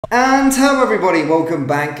And hello everybody, welcome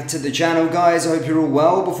back to the channel guys. I hope you're all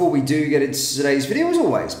well. Before we do get into today's video, as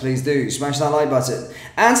always, please do smash that like button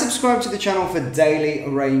and subscribe to the channel for daily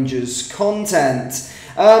Rangers content.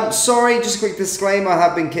 Sorry, just a quick disclaimer, I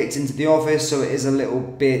have been kicked into the office, so it is a little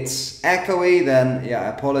bit echoey. Then yeah, I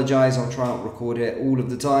apologise, I'll try not to record it all of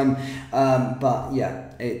the time, but yeah,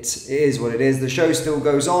 it is what it is. The show still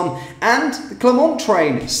goes on and the Clermont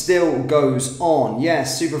train still goes on.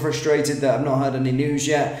 Yes, super frustrated that I've not heard any news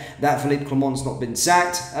yet that Philippe Clermont's not been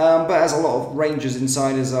sacked, but as a lot of Rangers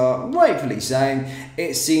insiders are rightfully saying,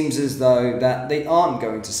 it seems as though that they aren't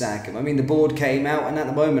going to sack him. I mean, the board came out, and at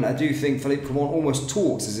the moment I do think Philippe Clermont almost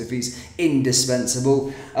talks as if he's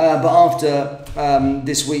indispensable, but after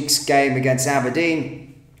this week's game against Aberdeen,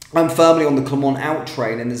 I'm firmly on the Clermont out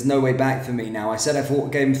train, and there's no way back for me now. I said I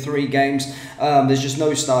thought game 3 games, there's just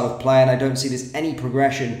no style of play, and I don't see there's any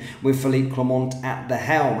progression with Philippe Clermont at the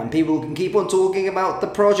helm. And people can keep on talking about the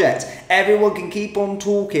project. Everyone can keep on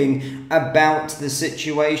talking about the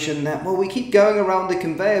situation that, well, we keep going around the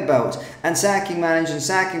conveyor belt and sacking managers and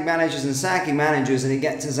sacking managers and sacking managers, and it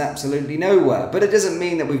gets us absolutely nowhere. But it doesn't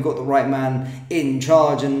mean that we've got the right man in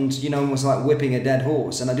charge, and, you know, almost like whipping a dead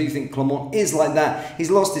horse. And I do think Clermont is like that.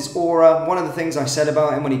 He's lost his aura. One of the things I said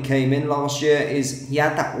about him when he came in last year is he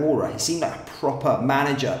had that aura. He seemed like a proper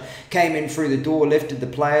manager. Came in through the door, lifted the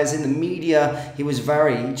players. In the media, he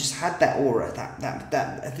just had that aura,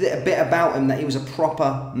 a bit about him that he was a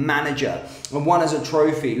proper manager. And won as a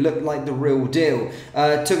trophy, looked like the real deal.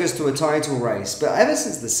 Took us to a title race. But ever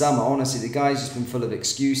since the summer, honestly, the guy's just been full of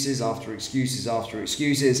excuses after excuses after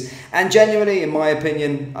excuses. And genuinely, in my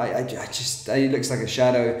opinion, he looks like a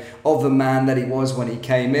shadow of the man that he was when he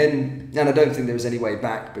came in. And I don't think there was any way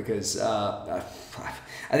back, because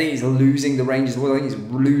I think he's losing the Rangers. Well, I think he's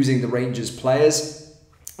losing the Rangers players.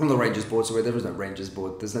 On the Rangers board, sorry, there is no Rangers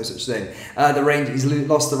board. There's no such thing. He's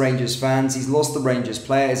lost the Rangers fans. He's lost the Rangers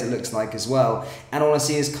players, it looks like, as well. And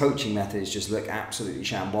honestly, his coaching methods just look absolutely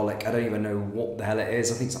shambolic. I don't even know what the hell it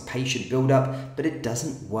is. I think it's a patient build-up, but it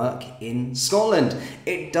doesn't work in Scotland.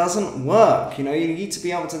 It doesn't work. You know, you need to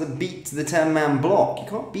be able to beat the 10-man block. You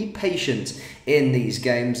can't be patient in these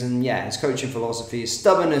games. And yeah, his coaching philosophy is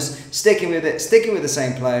stubbornness, sticking with it, sticking with the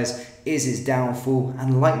same players, is his downfall.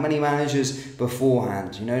 And like many managers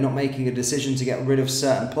beforehand, you know, not making a decision to get rid of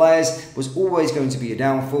certain players was always going to be a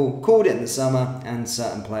downfall. Called it in the summer, and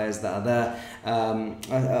certain players that are there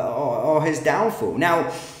are his downfall.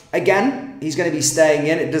 Now, again, he's going to be staying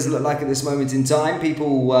in. It doesn't look like at this moment in time.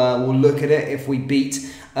 People will look at it. If we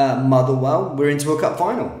beat Motherwell, we're into a cup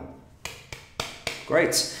final.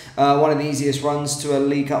 Great. One of the easiest runs to a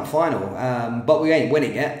League Cup final, but we ain't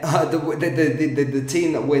winning it. The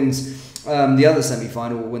team that wins the other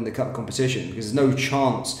semi-final will win the cup competition, because there's no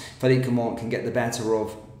chance Philippe Clermont can get the better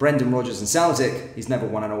of Brendan Rodgers and Celtic. He's never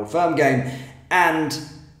won an Old Firm game, and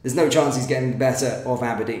there's no chance he's getting the better of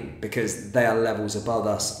Aberdeen, because they are levels above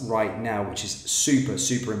us right now, which is super,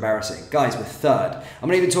 super embarrassing. Guys, we're third. I'm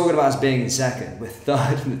not even talking about us being in second. We're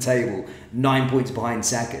third in the table, 9 points behind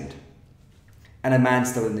second. And a man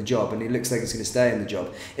still in the job, and it looks like he's going to stay in the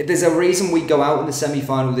job. If there's a reason we go out in the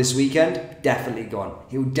semi-final this weekend, definitely gone.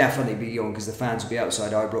 He'll definitely be gone, because the fans will be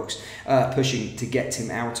outside Ibrox pushing to get him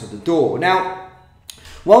out of the door. Now,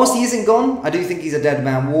 whilst he isn't gone, I do think he's a dead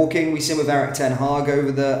man walking. We see him with Eric Ten Hag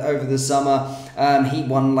over the summer. He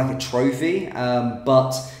won like a trophy,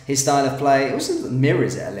 but his style of play also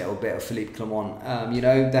mirrors it a little bit of Philippe Clermont. You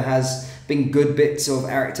know, there has been good bits of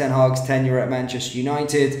Eric Ten Hag's tenure at Manchester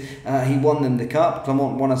United. He won them the cup.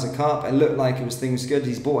 Clermont won us a cup. It looked like it was things good.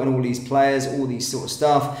 He's brought in all these players, all these sort of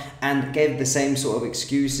stuff, and gave the same sort of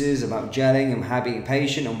excuses about gelling and being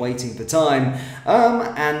patient and waiting for time.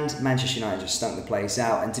 And Manchester United just stunk the place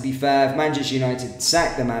out. And to be fair, if Manchester United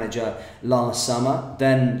sacked the manager last summer,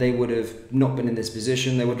 then they would have not been in this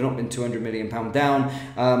position. They would have not been £200 million down,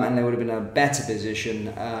 and they would have been in a better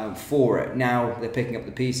position for it. Now they're picking up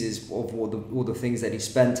the pieces of all the things that he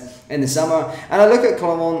spent in the summer. And I look at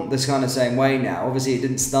Clermont this kind of same way now. Obviously, it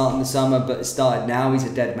didn't start in the summer, but it started now. He's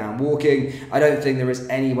a dead man walking. I don't think there is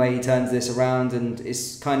any way he turns this around, and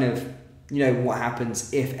it's kind of, you know, what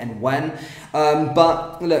happens if and when.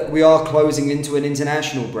 But look, we are closing into an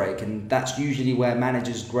international break, and that's usually where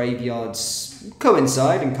managers' graveyards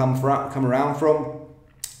coincide and come around from.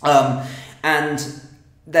 And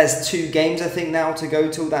there's 2 games, I think, now to go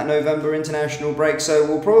till that November international break, so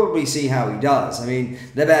we'll probably see how he does. I mean,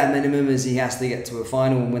 the bare minimum is he has to get to a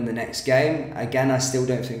final and win the next game. Again, I still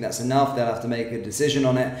don't think that's enough. They'll have to make a decision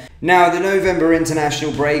on it. Now, the November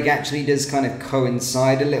international break actually does kind of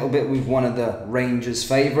coincide a little bit with one of the Rangers'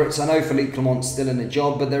 favourites. I know Philippe Clermont's still in the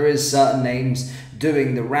job, but there is certain names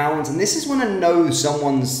doing the rounds. And this is when I know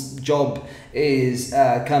someone's job is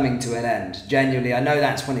coming to an end. Genuinely, I know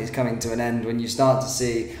that's when it's coming to an end, when you start to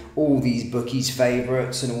see all these bookies'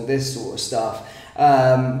 favourites and all this sort of stuff.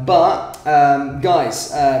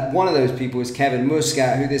 Guys, one of those people is Kevin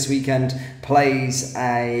Muscat, who this weekend plays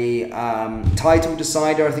a title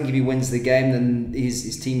decider. I think if he wins the game, then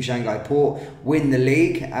his team Shanghai Port win the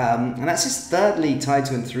league, and that's his third league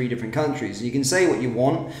title in 3 different countries. And you can say what you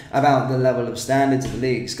want about the level of standards of the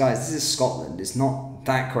leagues, guys. This is Scotland. It's not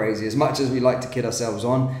that crazy. As much as we like to kid ourselves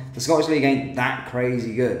on, the Scottish League ain't that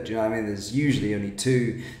crazy good. Do you know what I mean? There's usually only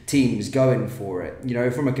 2 teams going for it. You know,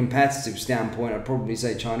 from a competitive standpoint, I'd probably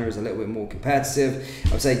say China is a little bit more competitive.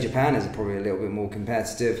 I would say Japan is probably a little bit more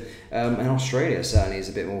competitive, and Australia certainly is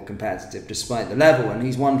a bit more competitive despite the level. And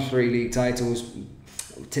he's won 3 league titles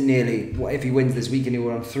to nearly, if he wins this weekend, he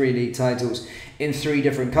will win 3 league titles in 3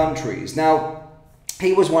 different countries. Now,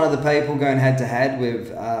 he was one of the people going head-to-head with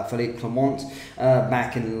Philippe Clement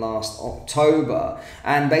back in last October.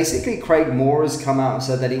 And basically, Craig Moore has come out and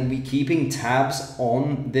said that he'll be keeping tabs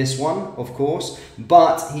on this one, of course.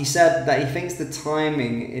 But he said that he thinks the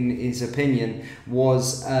timing, in his opinion,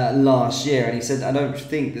 was last year. And he said, I don't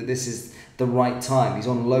think that this is the right time. He's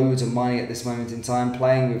on loads of money at this moment in time,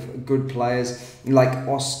 playing with good players like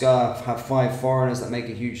Oscar, have 5 foreigners that make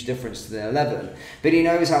a huge difference to the 11. But he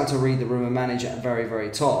knows how to read the room and manage at very, very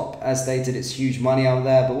top. As stated, it's huge money out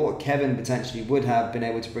there, but what Kevin potentially would have been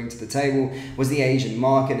able to bring to the table was the Asian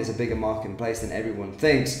market. It's a bigger marketplace than everyone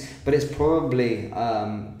thinks, but it's probably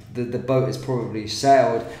the boat is probably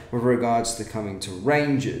sailed with regards to coming to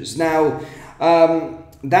Rangers. Now,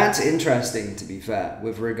 that's interesting, to be fair,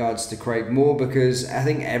 with regards to Craig Moore, because I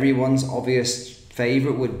think everyone's obvious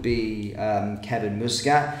favourite would be Kevin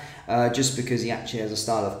Muscat, just because he actually has a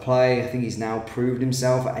style of play. I think he's now proved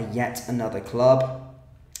himself at yet another club.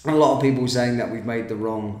 A lot of people saying that we've made the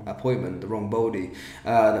wrong appointment, the wrong body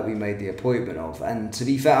that we made the appointment of. And to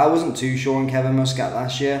be fair, I wasn't too sure on Kevin Muscat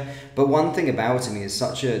last year, but one thing about him is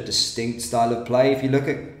such a distinct style of play. If you look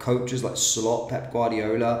at coaches like Slot, Pep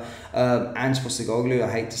Guardiola, and Postecoglou, I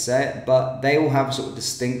hate to say it, but they all have sort of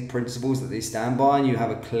distinct principles that they stand by, and you have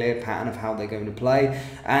a clear pattern of how they're going to play.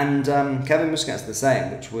 And Kevin Muscat's the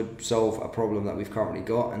same, which would solve a problem that we've currently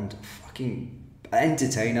got and fucking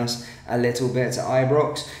entertain us a little bit at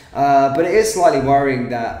Ibrox. But it is slightly worrying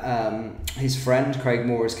that his friend Craig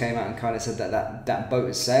Moore has came out and kind of said that boat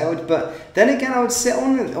has sailed. But then again, I would sit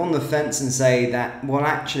on the fence and say that, well,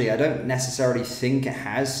 actually, I don't necessarily think it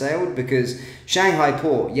has sailed, because Shanghai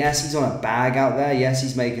Port, yes, he's on a bag out there. Yes,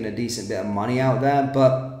 he's making a decent bit of money out there.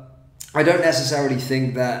 But I don't necessarily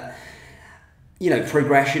think that, you know,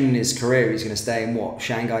 progression in his career, he's going to stay in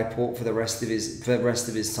Shanghai Port for the rest of his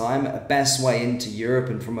time. A best way into Europe,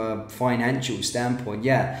 and from a financial standpoint,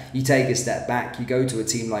 yeah, you take a step back, you go to a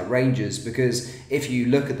team like Rangers, because if you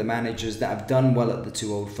look at the managers that have done well at the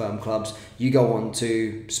 2 old firm clubs, you go on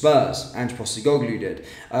to Spurs, Ange Postecoglou did.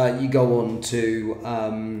 You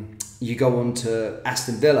go on to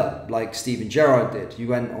Aston Villa, like Steven Gerrard did. You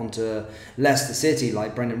went on to Leicester City,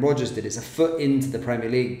 like Brendan Rodgers did. It's a foot into the Premier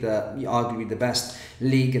League, arguably the best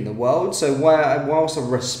league in the world. So whilst I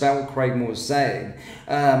respect Craig Moore's saying,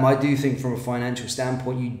 I do think from a financial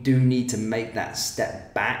standpoint, you do need to make that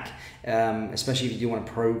step back, especially if you do want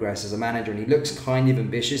to progress as a manager. And he looks kind of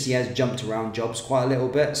ambitious. He has jumped around jobs quite a little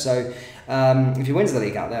bit. So if he wins the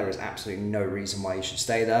league out there, there's absolutely no reason why he should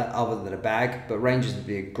stay there other than a bag. But Rangers would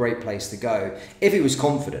be a great place to go if he was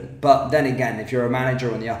confident. But then again, if you're a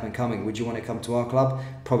manager on the up and coming, would you want to come to our club?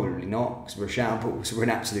 Probably not, because we're a shambles. We're an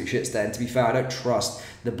absolute shit state. And to be fair, I don't trust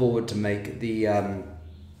the board to make the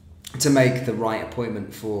right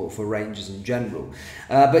appointment for Rangers in general.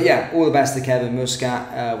 But yeah, all the best to Kevin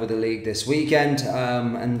Muscat with the league this weekend.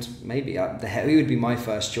 And maybe he would be my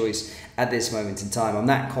first choice at this moment in time. I'm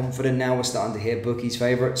that confident now. We're starting to hear bookies'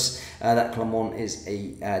 favourites that Clement is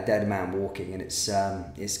a dead man walking, and it's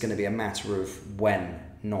going to be a matter of when,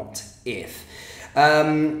 not if.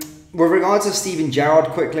 With regards to Steven Gerrard,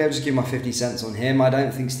 quickly, I'll just give my 50 cents on him. I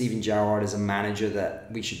don't think Steven Gerrard is a manager that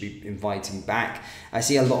we should be inviting back. I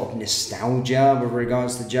see a lot of nostalgia with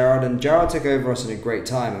regards to Gerrard, and Gerrard took over us at a great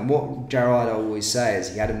time. And what Gerrard always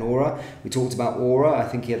says, he had an aura. We talked about aura. I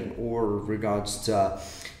think he had an aura with regards to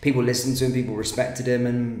people listened to him, people respected him,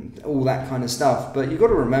 and all that kind of stuff. But you've got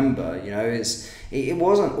to remember, you know, it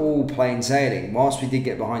wasn't all plain sailing. Whilst we did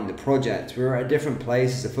get behind the project, we were at a different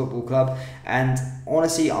place as a football club. And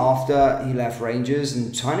honestly, after he left Rangers,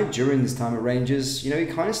 and kind of during this time at Rangers, you know, he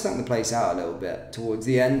kind of stunk the place out a little bit towards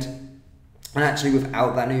the end. And actually,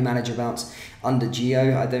 without that new manager bounce, under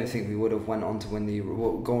Gio. I don't think we would have went on to win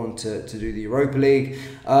gone to do the Europa League.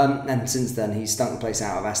 And since then, he's stunk the place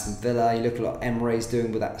out of Aston Villa. You look at what Emre's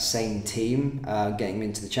doing with that same team, getting him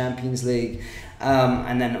into the Champions League.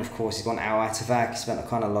 And then, of course, he's gone Al Attafaq. He spent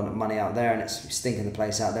a lot of money out there, and it's stinking the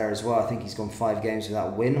place out there as well. I think he's gone 5 games without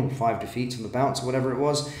a win, or 5 defeats on the bounce, or whatever it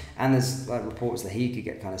was. And there's reports that he could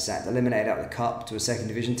get kind of sacked, eliminated out of the cup to a second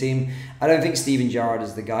division team. I don't think Steven Gerrard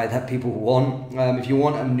is the guy that people want. If you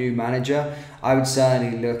want a new manager, I would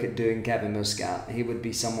certainly look at doing Kevin Muscat. He would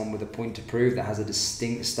be someone with a point to prove that has a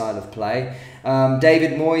distinct style of play.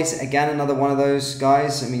 David Moyes, again, another one of those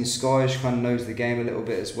guys. I mean, Scottish kind of knows the game a little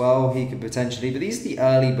bit as well. He could potentially, but these are the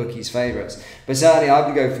early bookies' favourites. But certainly, I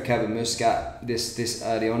would go for Kevin Muscat this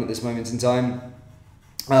early on at this moment in time.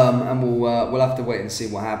 And we'll have to wait and see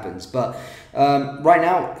what happens. But right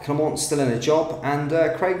now, Clement's still in a job, and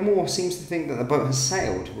Craig Moore seems to think that the boat has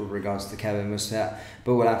sailed with regards to Kevin Muscat.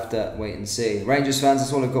 But we'll have to wait and see. Rangers fans,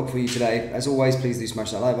 that's all I've got for you today. As always, please do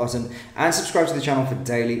smash that like button and subscribe to the channel for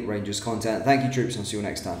daily Rangers content. Thank you, troops, and I'll see you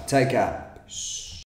next time. Take care.